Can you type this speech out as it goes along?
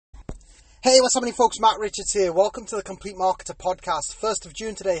Hey, what's happening, folks? Matt Richards here. Welcome to the Complete Marketer Podcast. 1st of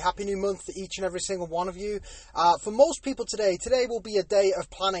June today. Happy new month to each and every single one of you. For most people today will be a day of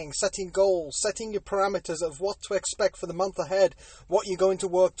planning, setting goals, setting your parameters of what to expect for the month ahead, what you're going to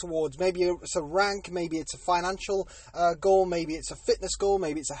work towards. Maybe it's a rank, maybe it's a financial goal, maybe it's a fitness goal,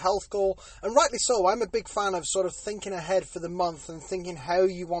 maybe it's a health goal. And rightly so, I'm a big fan of sort of thinking ahead for the month and thinking how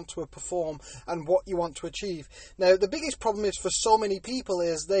you want to perform and what you want to achieve. Now, the biggest problem is for so many people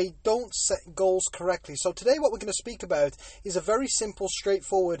is they don't set goals correctly. So today what we're going to speak about is a very simple,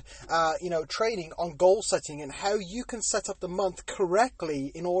 straightforward training on goal setting and how you can set up the month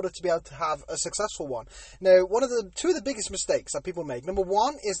correctly in order to be able to have a successful one. Now, two of the biggest mistakes that people make, number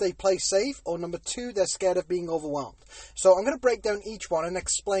one is they play safe, or number two, they're scared of being overwhelmed. So I'm going to break down each one and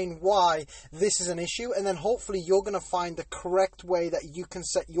explain why this is an issue, and then hopefully you're going to find the correct way that you can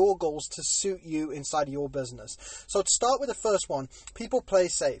set your goals to suit you inside of your business. So to start with the first one, people play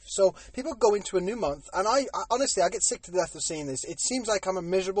safe. So people go into a new month, and I honestly, I get sick to death of seeing this. It seems like I'm a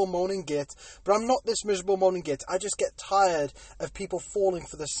miserable moaning git, but I'm not this miserable moaning git. I just get tired of people falling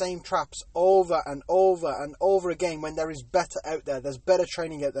for the same traps over and over and over again when there is better out there. There's better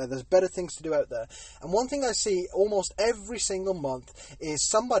training out there. There's better things to do out there. And one thing I see almost every single month is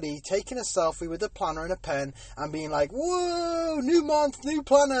somebody taking a selfie with a planner and a pen and being like, whoa, new month, new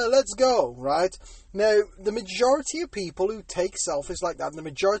planner, let's go, right? Now, the majority of people who take selfies like that, the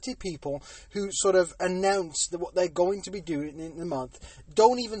majority of people who sort of announce what they're going to be doing in the month,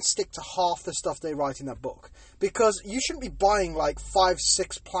 don't even stick to half the stuff they write in that book. Because you shouldn't be buying like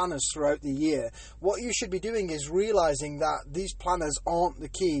 5-6 planners throughout the year. What you should be doing is realizing that these planners aren't the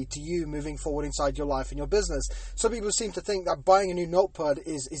key to you moving forward inside your life and your business. Some people seem to think that buying a new notepad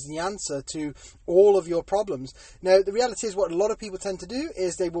is the answer to all of your problems. Now, the reality is what a lot of people tend to do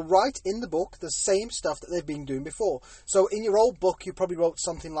is they will write in the book the same stuff that they've been doing before. So in your old book, you probably wrote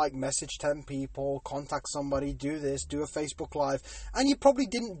something like message 10 people, contact somebody, do this, do a Facebook Live, and you probably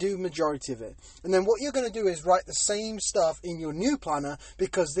didn't do majority of it. And then what you're going to do is write the same stuff in your new planner,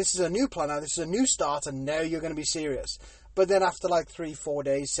 because this is a new planner, this is a new start, and now you're going to be serious. But then after like 3, 4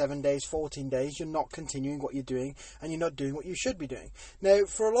 days, 7 days, 14 days, you're not continuing what you're doing, and you're not doing what you should be doing. Now,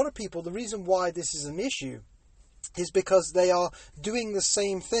 for a lot of people, the reason why this is an issue is because they are doing the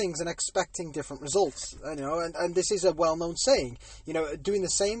same things and expecting different results, and this is a well-known saying, doing the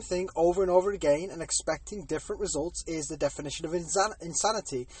same thing over and over again and expecting different results is the definition of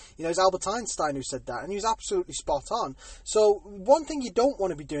insanity. It's Albert Einstein who said that, and he was absolutely spot on. So one thing you don't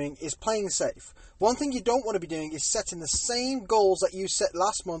want to be doing is playing safe. One thing you don't want to be doing is setting the same goals that you set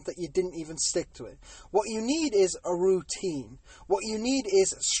last month that you didn't even stick to it. What you need is a routine. What you need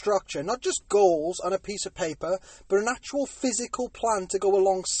is structure, not just goals on a piece of paper, but an actual physical plan to go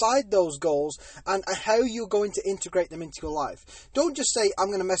alongside those goals and how you're going to integrate them into your life. Don't just say, I'm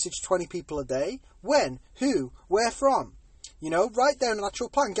going to message 20 people a day. When? Who? Where from? Write down an actual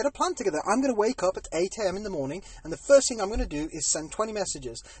plan. Get a plan together. I'm going to wake up at 8 a.m. in the morning, and the first thing I'm going to do is send 20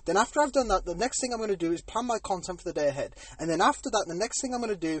 messages. Then after I've done that, the next thing I'm going to do is plan my content for the day ahead. And then after that, the next thing I'm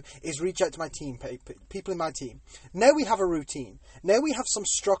going to do is reach out to my team, people in my team. Now we have a routine. Now we have some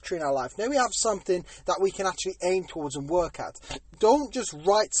structure in our life. Now we have something that we can actually aim towards and work at. Don't just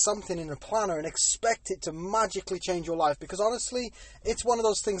write something in a planner and expect it to magically change your life, because honestly, it's one of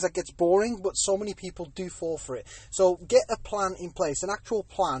those things that gets boring, but so many people do fall for it. So get a plan in place, an actual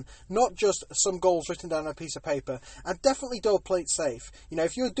plan, not just some goals written down on a piece of paper, and definitely don't play it safe.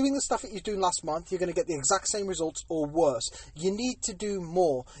 If you're doing the stuff that you're doing last month, you're going to get the exact same results or worse. You need to do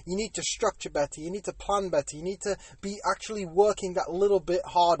more. You need to structure better. You need to plan better. You need to be actually working that little bit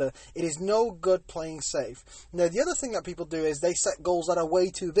harder. It is no good playing safe. Now, the other thing that people do is they set goals that are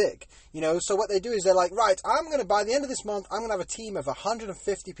way too big. So what they do is they're like, right, I'm going to, by the end of this month, I'm going to have a team of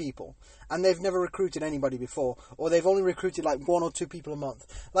 150 people, and they've never recruited anybody before, or they've only recruited like 1 or 2 people a month.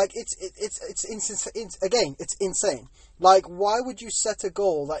 Like, it's insane. Like, why would you set a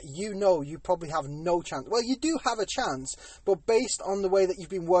goal that you probably have no chance? Well, you do have a chance, but based on the way that you've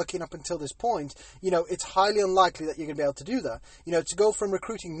been working up until this point, it's highly unlikely that you're going to be able to do that. To go from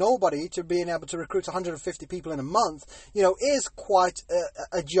recruiting nobody to being able to recruit 150 people in a month, is quite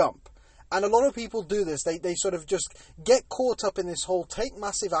a jump. And a lot of people do this. They sort of just get caught up in this whole take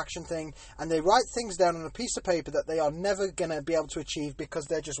massive action thing, and they write things down on a piece of paper that they are never going to be able to achieve because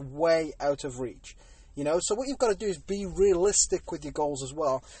they're just way out of reach. So what you've got to do is be realistic with your goals as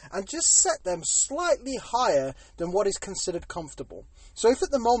well, and just set them slightly higher than what is considered comfortable. So if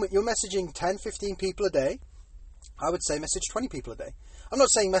at the moment you're messaging 10, 15 people a day, I would say message 20 people a day. I'm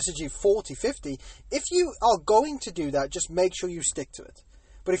not saying message you 40, 50. If you are going to do that, just make sure you stick to it.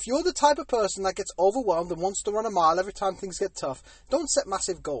 But if you're the type of person that gets overwhelmed and wants to run a mile every time things get tough, don't set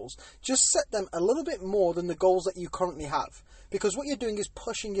massive goals. Just set them a little bit more than the goals that you currently have. Because what you're doing is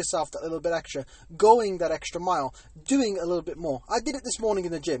pushing yourself that little bit extra, going that extra mile, doing a little bit more. I did it this morning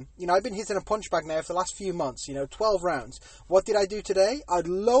in the gym. I've been hitting a punch bag now for the last few months, 12 rounds. What did I do today? I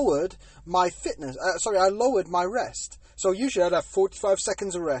lowered my I lowered my rest. So usually I'd have 45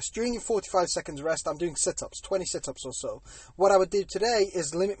 seconds of rest. During your 45 seconds of rest, I'm doing sit-ups, 20 sit-ups or so. What I would do today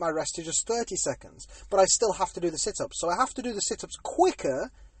is limit my rest to just 30 seconds. But I still have to do the sit-ups. So I have to do the sit-ups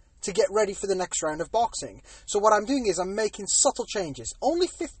quicker to get ready for the next round of boxing. So what I'm doing is I'm making subtle changes. Only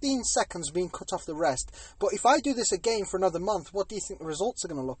 15 seconds being cut off the rest. But if I do this again for another month, what do you think the results are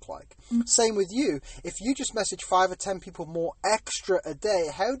going to look like? Same with you. If you just message 5 or 10 people more extra a day,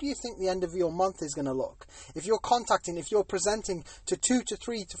 how do you think the end of your month is going to look? If you're presenting to 2 to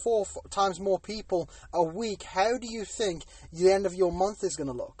 3 to 4 times more people a week, how do you think the end of your month is going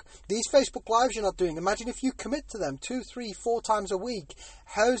to look? These Facebook Lives you're not doing, imagine if you commit to them 2, 3, 4 times a week.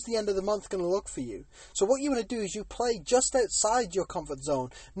 How's the end of the month going to look for you? So what you want to do is you play just outside your comfort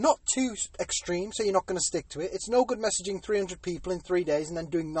zone, not too extreme, so you're not going to stick to it. It's no good messaging 300 people in 3 days and then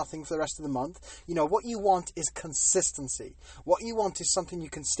doing nothing for the rest of the month. What you want is consistency. What you want is something you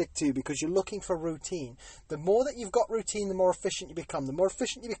can stick to because you're looking for routine. The more that you've got routine, the more efficient you become. The more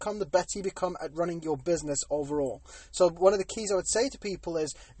efficient you become, the better you become at running your business overall. So one of the keys I would say to people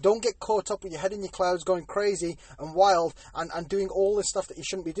is don't get caught up with your head in your clouds going crazy and wild and doing all this stuff that you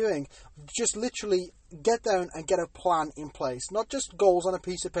shouldn't be doing. Just literally get down and get a plan in place. Not just goals on a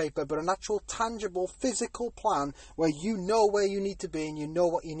piece of paper, but an actual tangible physical plan where you know where you need to be and you know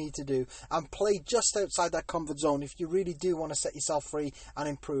what you need to do, and play just outside that comfort zone if you really do want to set yourself free and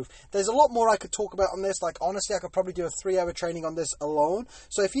improve. There's a lot more I could talk about on this. Honestly, I could probably do a 3-hour training on this alone.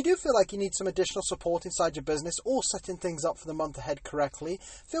 So if you do feel like you need some additional support inside your business or setting things up for the month ahead correctly,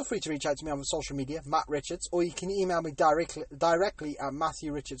 feel free to reach out to me on social media, Matt Richards, or you can email me directly at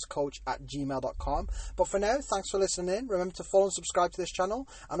matthewrichardscoach@gmail.com. But for now, thanks for listening in. Remember to follow and subscribe to this channel,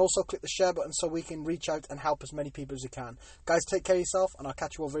 and also click the share button so we can reach out and help as many people as we can. Guys, take care of yourself, and I'll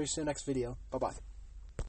catch you all very soon next video. Bye-bye.